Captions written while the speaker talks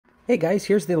Hey guys,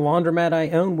 here's the laundromat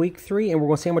I own, week 3, and we're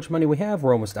going to see how much money we have.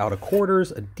 We're almost out of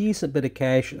quarters, a decent bit of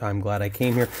cash. I'm glad I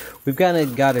came here. We've got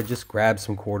to just grab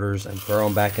some quarters and throw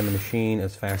them back in the machine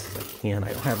as fast as I can.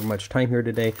 I don't have much time here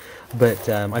today, but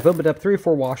I've opened up 3 or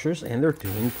 4 washers, and they're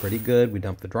doing pretty good. We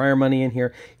dumped the dryer money in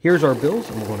here. Here's our bills,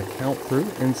 and we're going to count through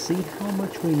and see how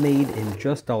much we made in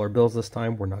just dollar bills this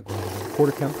time. We're not going to do a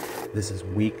quarter count. This is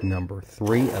week number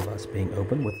 3 of us being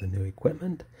open with the new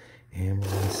equipment. And we're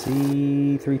going to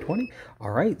see 320. All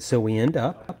right, so we end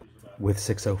up with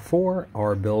 604.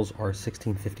 Our bills are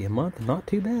 $16.50 a month. Not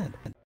too bad.